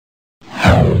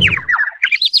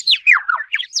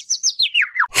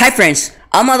friends,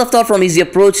 I'm Adaftar from Easy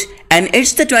Approach and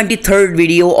it's the 23rd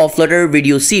video of Flutter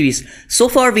video series. So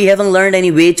far we haven't learned any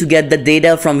way to get the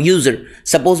data from user.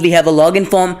 Suppose we have a login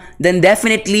form, then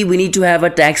definitely we need to have a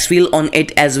text field on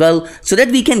it as well so that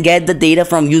we can get the data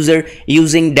from user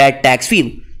using that text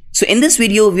field. So in this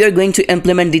video we are going to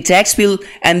implement the text field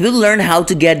and we'll learn how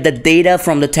to get the data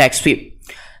from the text field.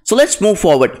 So let's move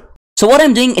forward. So what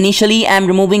I'm doing initially, I'm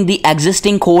removing the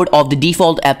existing code of the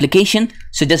default application.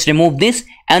 So just remove this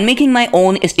and making my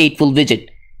own stateful widget.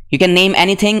 You can name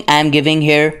anything. I'm giving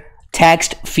here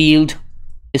text field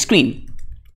screen.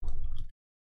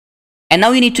 And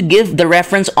now you need to give the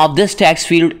reference of this text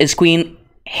field screen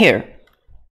here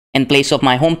in place of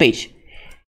my home page.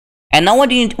 And now what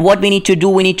we need to do,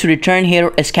 we need to return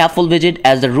here a scaffold widget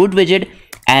as the root widget.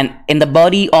 And in the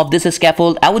body of this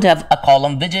scaffold, I would have a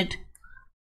column widget.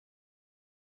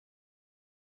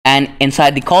 And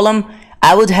inside the column,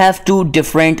 I would have two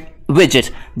different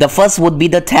widgets. The first would be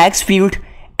the text field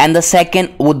and the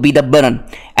second would be the button.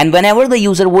 And whenever the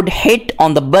user would hit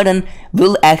on the button,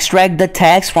 we'll extract the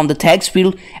text from the text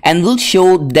field and we'll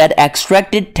show that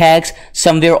extracted text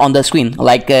somewhere on the screen,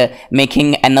 like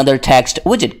making another text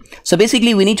widget. So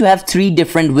basically we need to have three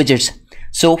different widgets.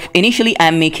 So initially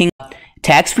I'm making a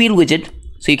text field widget.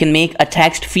 So you can make a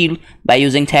text field by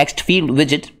using text field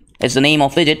widget as the name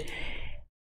of widget.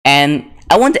 And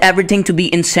I want everything to be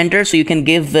in center, so you can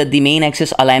give the main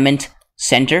axis alignment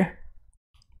center.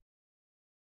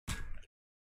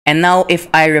 And now if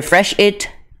I refresh it,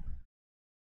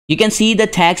 you can see the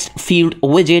text field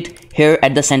widget here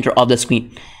at the center of the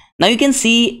screen. Now you can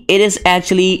see it is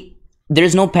actually, there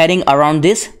is no padding around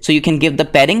this, so you can give the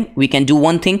padding. We can do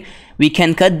one thing, we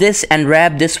can cut this and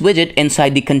wrap this widget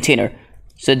inside the container.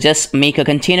 So just make a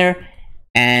container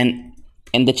and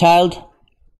in the child,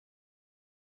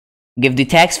 give the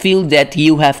text field that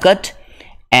you have cut,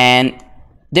 and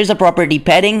there's a property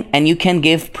padding, and you can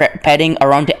give padding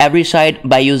around to every side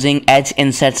by using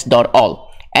edgeinsets.all,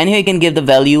 and here you can give the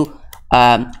value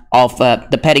of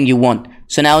the padding you want.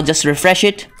 So now just refresh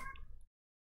it.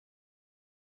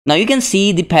 Now you can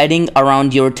see the padding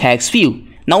around your text field.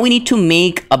 Now we need to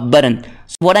make a button.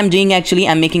 So what I'm doing, actually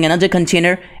I'm making another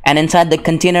container, and inside the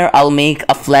container I'll make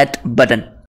a flat button.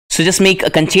 So just make a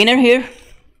container here.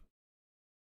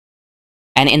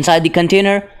 And inside the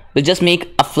container, we'll just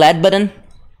make a flat button.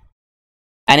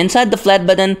 And inside the flat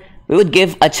button, we would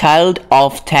give a child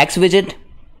of text widget.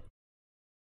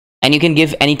 And you can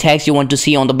give any text you want to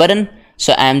see on the button.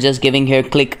 So I'm just giving here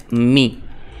click me.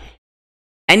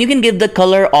 And you can give the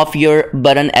color of your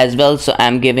button as well. So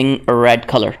I'm giving a red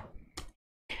color.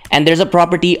 And there's a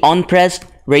property on press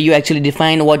where you actually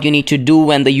define what you need to do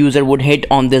when the user would hit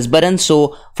on this button.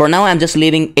 So for now, I'm just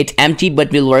leaving it empty,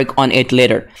 but we'll work on it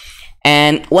later.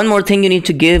 And one more thing, you need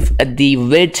to give the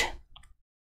width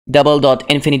double dot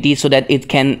infinity so that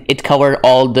it cover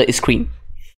all the screen.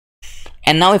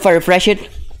 And now if I refresh it,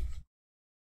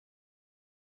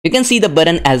 you can see the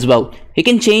button as well. You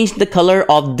can change the color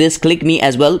of this click me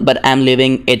as well, but I'm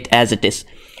leaving it as it is.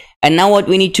 And now what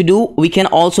we need to do, we can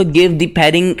also give the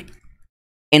padding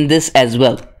in this as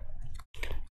well.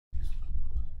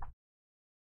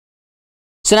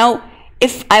 So now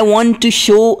if I want to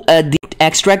show the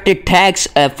extracted text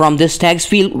from this text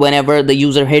field whenever the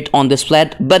user hit on this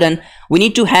flat button, we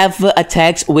need to have a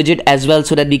text widget as well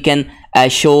so that we can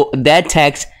show that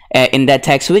text in that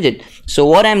text widget. So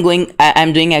what I'm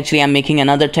doing actually, I'm making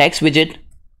another text widget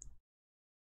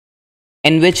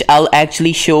in which I'll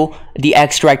actually show the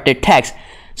extracted text.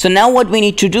 So now what we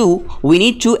need to do, we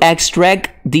need to extract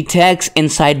the text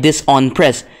inside this on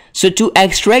press. So to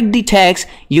extract the text,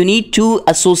 you need to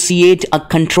associate a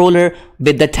controller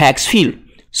with the text field.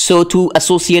 So to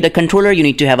associate a controller, you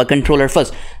need to have a controller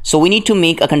first. So we need to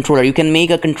make a controller. You can make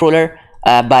a controller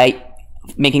by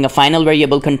making a final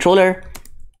variable controller,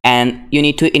 and you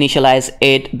need to initialize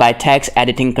it by text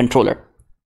editing controller.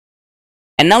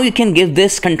 And now you can give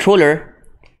this controller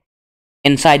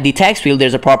inside the text field.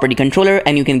 There's a property controller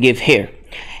and you can give here.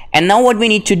 And now what we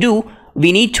need to do,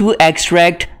 we need to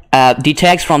extract the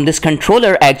text from this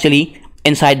controller actually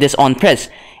inside this on press,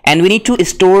 and we need to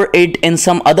store it in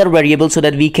some other variable so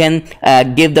that we can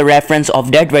give the reference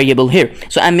of that variable here.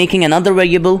 So I'm making another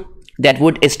variable that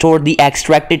would store the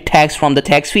extracted text from the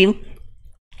text field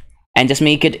and just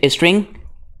make it a string.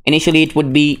 Initially it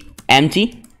would be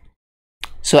empty,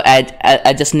 so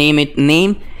I just name it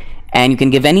name, and you can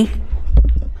give any,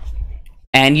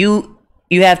 and you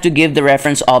have to give the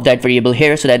reference of that variable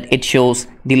here so that it shows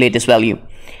the latest value.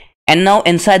 And now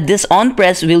inside this on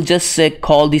press, we'll just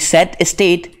call the set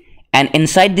state, and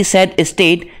inside the set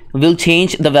state we'll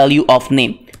change the value of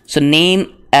name. So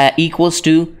name equals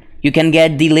to you can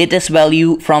get the latest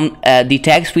value from the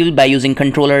text field by using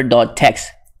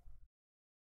controller.text.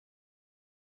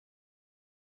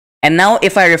 And now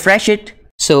if I refresh it,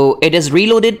 so it is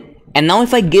reloaded. And now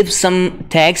if I give some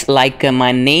text like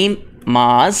my name,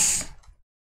 Mars,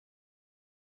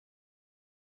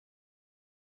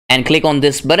 and click on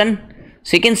this button,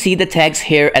 so you can see the text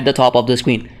here at the top of the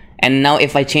screen. And now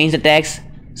if I change the text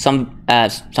some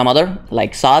other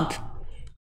like Saad,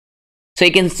 so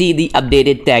you can see the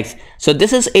updated text. So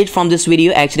this is it from this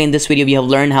video. Actually, in this video we have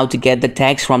learned how to get the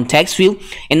text from text field.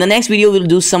 In the next video we'll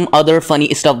do some other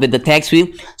funny stuff with the text field.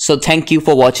 So thank you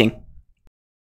for watching.